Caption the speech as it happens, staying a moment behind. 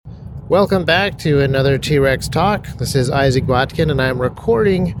Welcome back to another T-Rex Talk. This is Isaac Botkin, and I'm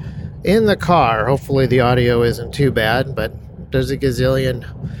recording in the car. Hopefully the audio isn't too bad, but there's a gazillion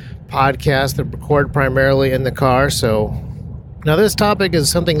podcasts that record primarily in the car. So now this topic is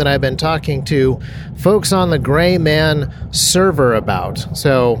something that I've been talking to folks on the Gray Man server about.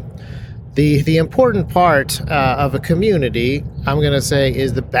 So the important part of a community, I'm going to say,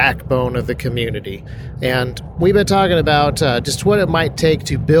 is the backbone of the community. And we've been talking about just what it might take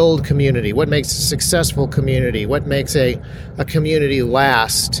to build community, what makes a successful community, what makes a community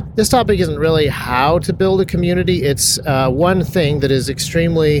last. This topic isn't really how to build a community. It's one thing that is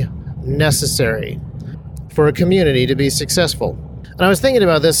extremely necessary for a community to be successful. And I was thinking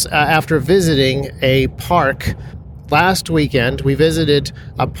about this after visiting a park. Last weekend, we visited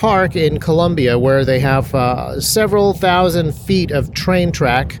a park in Colombia where they have several thousand feet of train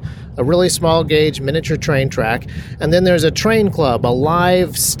track, a really small gauge miniature train track, and then there's a train club, a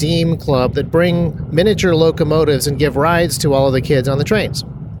live steam club that bring miniature locomotives and give rides to all of the kids on the trains.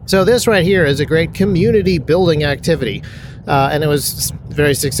 So this right here is a great community building activity. And it was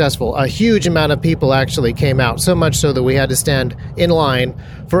very successful. A huge amount of people actually came out, so much so that we had to stand in line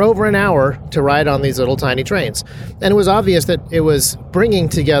for over an hour to ride on these little tiny trains. And it was obvious that it was bringing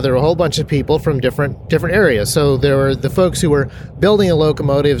together a whole bunch of people from different areas. So there were the folks who were building the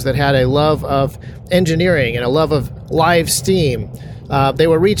locomotives that had a love of engineering and a love of live steam. They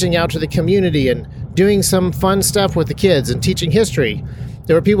were reaching out to the community and doing some fun stuff with the kids and teaching history.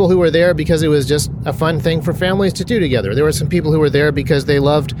 There were people who were there because it was just a fun thing for families to do together. There were some people who were there because they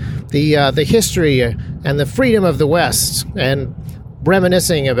loved the history and the freedom of the West and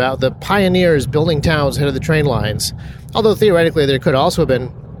reminiscing about the pioneers building towns ahead of the train lines. Although theoretically there could also have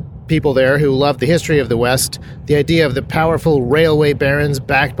been people there who loved the history of the West, the idea of the powerful railway barons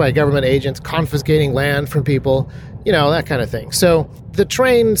backed by government agents confiscating land from people, that kind of thing. So the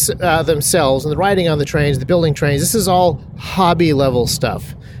trains themselves and the riding on the trains, the building trains, this is all hobby level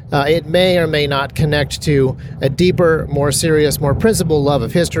stuff. It may or may not connect to a deeper, more serious, more principled love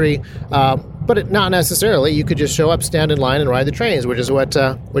of history, but not necessarily. You could just show up, stand in line, and ride the trains, which is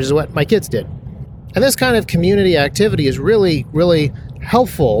what my kids did. And this kind of community activity is really, really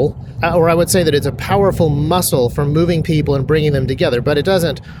helpful, or I would say that it's a powerful muscle for moving people and bringing them together, but it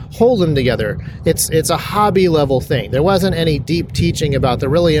doesn't hold them together. It's a hobby level thing. There wasn't any deep teaching about the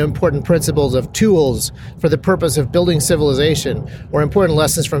really important principles of tools for the purpose of building civilization or important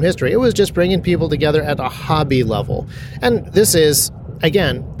lessons from history. It was just bringing people together at a hobby level. And this is,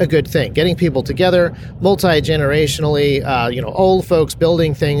 again, a good thing. Getting people together multi-generationally, old folks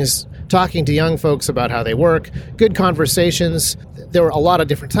building things, talking to young folks about how they work, good conversations. There were a lot of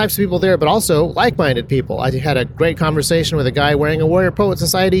different types of people there, but also like-minded people. I had a great conversation with a guy wearing a Warrior Poet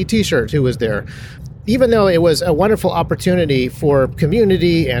Society t-shirt who was there. Even though it was a wonderful opportunity for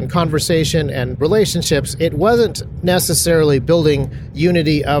community and conversation and relationships, it wasn't necessarily building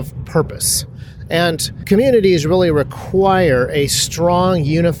unity of purpose. And communities really require a strong,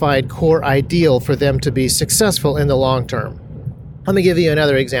 unified core ideal for them to be successful in the long term. Let me give you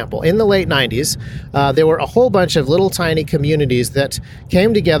another example. In the late 90s, there were a whole bunch of little tiny communities that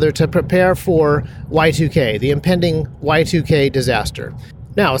came together to prepare for Y2K, the impending Y2K disaster.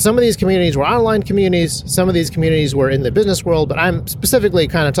 Now, some of these communities were online communities, some of these communities were in the business world, but I'm specifically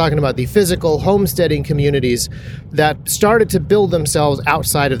kind of talking about the physical homesteading communities that started to build themselves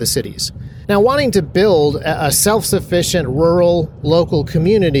outside of the cities. Now, wanting to build a self-sufficient rural local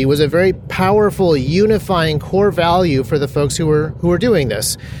community was a very powerful unifying core value for the folks who were doing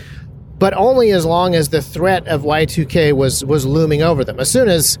this, but only as long as the threat of Y2K was looming over them. As soon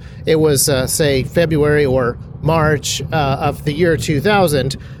as it was, say, February or March of the year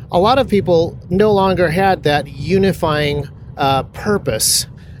 2000, a lot of people no longer had that unifying purpose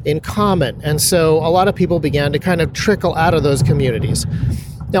in common, and so a lot of people began to kind of trickle out of those communities.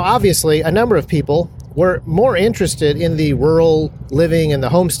 Now, obviously, a number of people were more interested in the rural living and the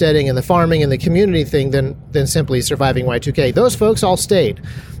homesteading and the farming and the community thing than simply surviving Y2K. Those folks all stayed.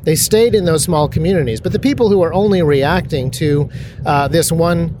 They stayed in those small communities. But the people who were only reacting to this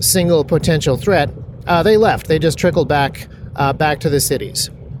one single potential threat, they left. They just trickled back to the cities.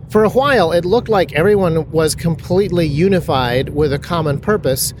 For a while, it looked like everyone was completely unified with a common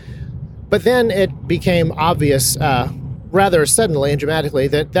purpose, but then it became obvious rather suddenly and dramatically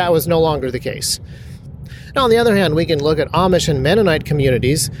that was no longer the case. Now, on the other hand, we can look at Amish and Mennonite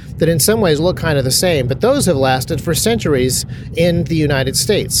communities that in some ways look kind of the same, but those have lasted for centuries in the United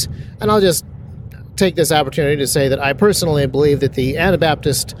States. And I'll just take this opportunity to say that I personally believe that the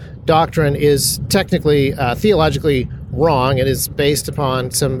Anabaptist doctrine is technically, theologically wrong. It is based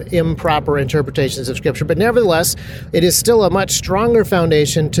upon some improper interpretations of Scripture, but nevertheless, it is still a much stronger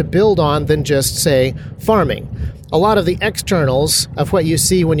foundation to build on than just, say, farming. A lot of the externals of what you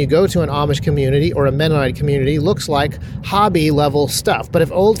see when you go to an Amish community or a Mennonite community looks like hobby-level stuff. But if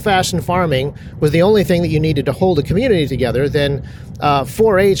old-fashioned farming was the only thing that you needed to hold a community together, then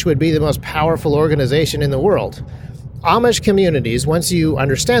 4-H would be the most powerful organization in the world. Amish communities, once you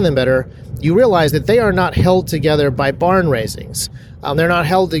understand them better, you realize that they are not held together by barn raisings. They're not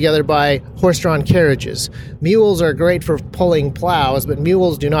held together by horse-drawn carriages. Mules are great for pulling plows, but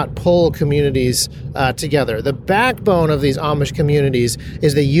mules do not pull communities together. The backbone of these Amish communities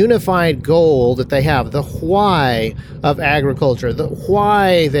is the unified goal that they have, the why of agriculture, the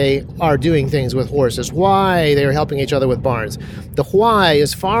why they are doing things with horses, why they are helping each other with barns. The why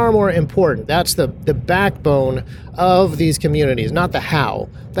is far more important. That's the backbone of these communities, not the how.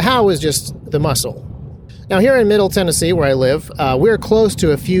 The how is just the muscle. Now, here in Middle Tennessee, where I live, we're close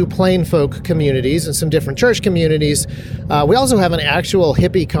to a few plain folk communities and some different church communities. We also have an actual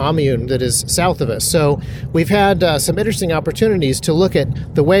hippie commune that is south of us. So we've had some interesting opportunities to look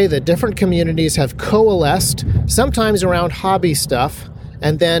at the way that different communities have coalesced, sometimes around hobby stuff,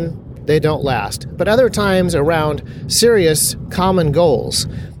 and then they don't last. But other times around serious common goals.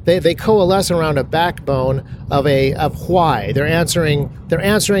 They coalesce around a backbone of why. They're answering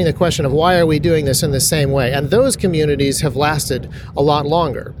the question of why are we doing this in the same way. And those communities have lasted a lot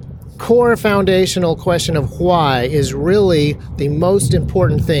longer. Core foundational question of why is really the most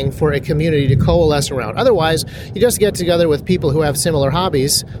important thing for a community to coalesce around. Otherwise, you just get together with people who have similar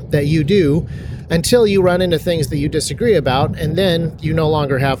hobbies that you do until you run into things that you disagree about, and then you no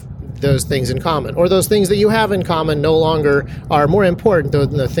longer have those things in common, or those things that you have in common no longer are more important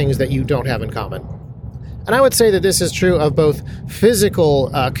than the things that you don't have in common. And I would say that this is true of both physical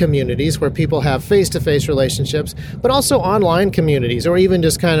communities where people have face-to-face relationships, but also online communities, or even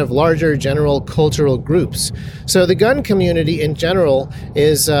just kind of larger general cultural groups. So the gun community in general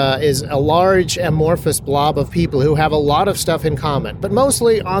is a large amorphous blob of people who have a lot of stuff in common, but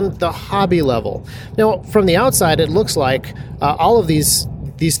mostly on the hobby level. Now, from the outside, it looks like all of these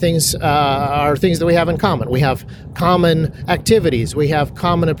things are things that we have in common. We have common activities. We have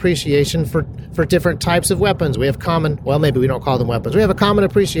common appreciation for different types of weapons. We have maybe we don't call them weapons. We have a common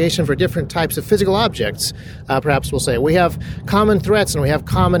appreciation for different types of physical objects, perhaps we'll say. We have common threats and we have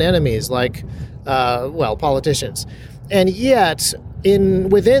common enemies like, politicians. And yet,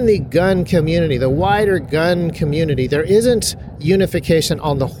 within the gun community, the wider gun community, there isn't unification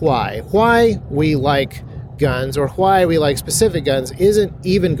on the why. Why we like guns or why we like specific guns isn't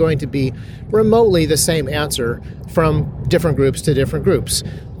even going to be remotely the same answer from different groups to different groups.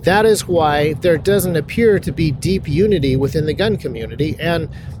 That is why there doesn't appear to be deep unity within the gun community, and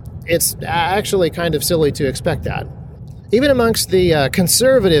it's actually kind of silly to expect that. Even amongst the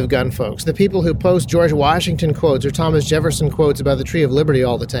conservative gun folks, the people who post George Washington quotes or Thomas Jefferson quotes about the Tree of Liberty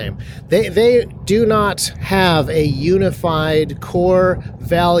all the time, they do not have a unified core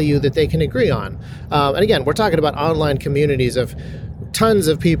value that they can agree on. And again, we're talking about online communities of tons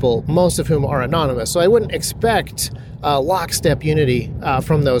of people, most of whom are anonymous. So I wouldn't expect lockstep unity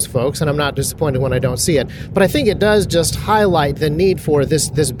from those folks, and I'm not disappointed when I don't see it. But I think it does just highlight the need for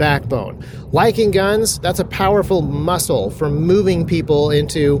this backbone. Liking guns, that's a powerful muscle for moving people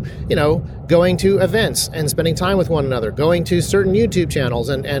into, going to events and spending time with one another, going to certain YouTube channels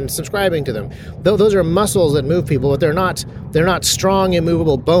and subscribing to them. Those are muscles that move people, but they're not strong,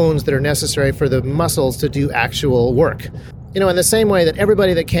 immovable bones that are necessary for the muscles to do actual work. In the same way that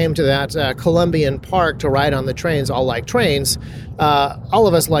everybody that came to that Columbian Park to ride on the trains all like trains, all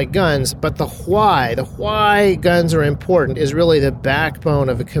of us like guns, but the why guns are important is really the backbone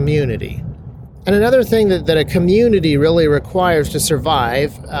of a community. And another thing that a community really requires to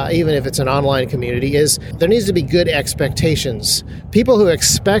survive, even if it's an online community, is there needs to be good expectations. People who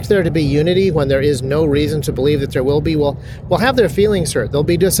expect there to be unity when there is no reason to believe that there will be will have their feelings hurt. They'll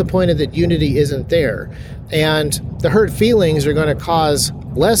be disappointed that unity isn't there. And the hurt feelings are going to cause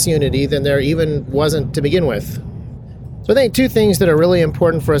less unity than there even wasn't to begin with. So I think two things that are really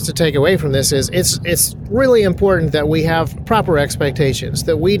important for us to take away from this is it's really important that we have proper expectations,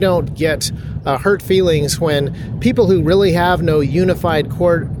 that we don't get hurt feelings when people who really have no unified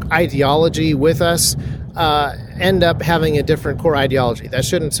core ideology with us end up having a different core ideology. That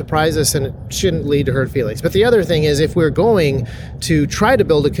shouldn't surprise us, and it shouldn't lead to hurt feelings. But the other thing is, if we're going to try to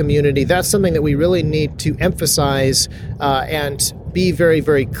build a community, that's something that we really need to emphasize and be very,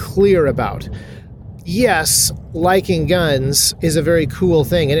 very clear about. yes, liking guns is a very cool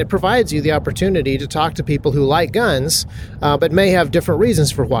thing, and it provides you the opportunity to talk to people who like guns, but may have different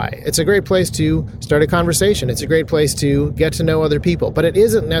reasons for why. It's a great place to start a conversation. It's a great place to get to know other people, but it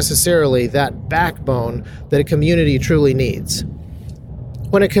isn't necessarily that backbone that a community truly needs.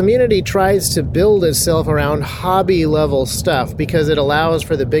 When a community tries to build itself around hobby-level stuff because it allows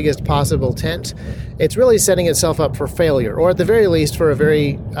for the biggest possible tent, it's really setting itself up for failure, or at the very least for a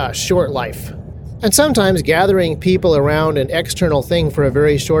very short life. And sometimes gathering people around an external thing for a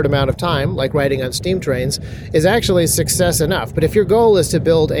very short amount of time, like riding on steam trains, is actually success enough. But if your goal is to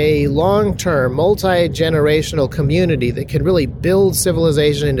build a long-term, multi-generational community that can really build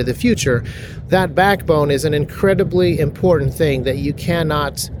civilization into the future, that backbone is an incredibly important thing that you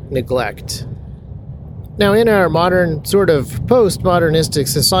cannot neglect. Now, in our modern, sort of postmodernistic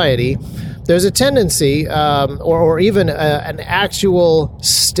society, there's a tendency, or even an actual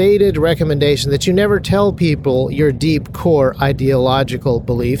stated recommendation that you never tell people your deep core ideological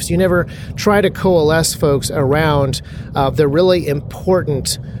beliefs. You never try to coalesce folks around the really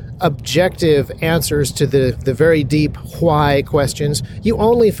important objective answers to the very deep why questions. You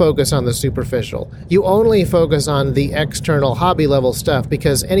only focus on the superficial. You only focus on the external hobby level stuff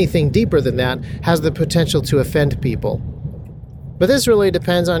because anything deeper than that has the potential to offend people. But this really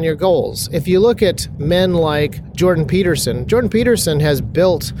depends on your goals. If you look at men like Jordan Peterson has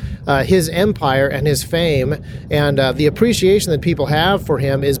built his empire and his fame, and the appreciation that people have for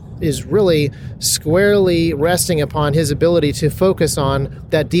him is really squarely resting upon his ability to focus on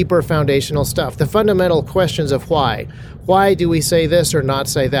that deeper foundational stuff, the fundamental questions of why. Why do we say this or not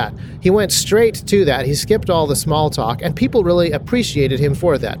say that? He went straight to that. He skipped all the small talk, and people really appreciated him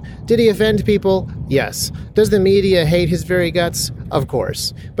for that. Did he offend people? Yes. Does the media hate his very guts? Of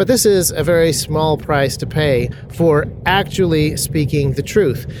course. But this is a very small price to pay for actually speaking the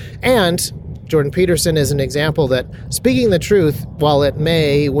truth. And Jordan Peterson is an example that speaking the truth, while it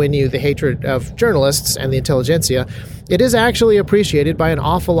may win you the hatred of journalists and the intelligentsia, it is actually appreciated by an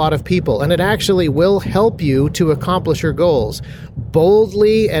awful lot of people, and it actually will help you to accomplish your goals.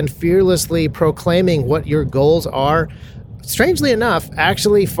 Boldly and fearlessly proclaiming what your goals are, strangely enough,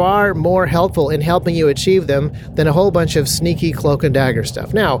 actually far more helpful in helping you achieve them than a whole bunch of sneaky cloak and dagger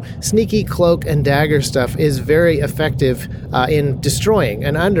stuff. Now, sneaky cloak and dagger stuff is very effective in destroying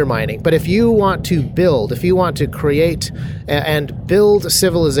and undermining. But if you want to build, if you want to create and build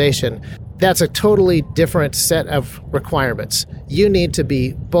civilization, that's a totally different set of requirements. You need to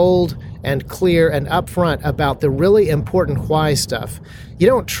be bold and clear and upfront about the really important why stuff. You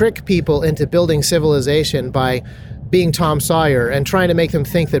don't trick people into building civilization by being Tom Sawyer and trying to make them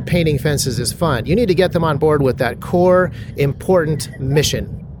think that painting fences is fun. You need to get them on board with that core, important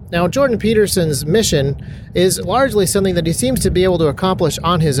mission. Now, Jordan Peterson's mission is largely something that he seems to be able to accomplish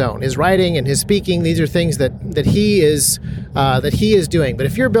on his own. His writing and his speaking, these are things that he is doing. But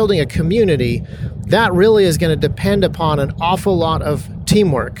if you're building a community, that really is going to depend upon an awful lot of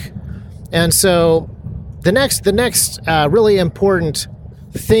teamwork. And so the next really important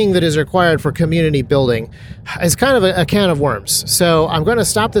thing that is required for community building is kind of a can of worms. So I'm going to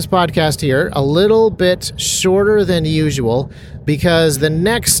stop this podcast here a little bit shorter than usual because the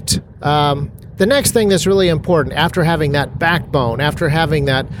next thing that's really important after having that backbone, after having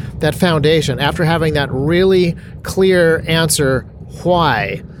that foundation, after having that really clear answer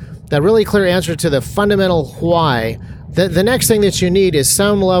why, that really clear answer to the fundamental why, the next thing that you need is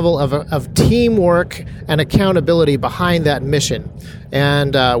some level of teamwork and accountability behind that mission.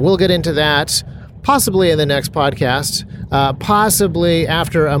 And we'll get into that possibly in the next podcast, possibly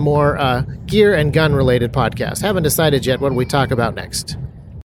after a more gear and gun related podcast. Haven't decided yet what we talk about next.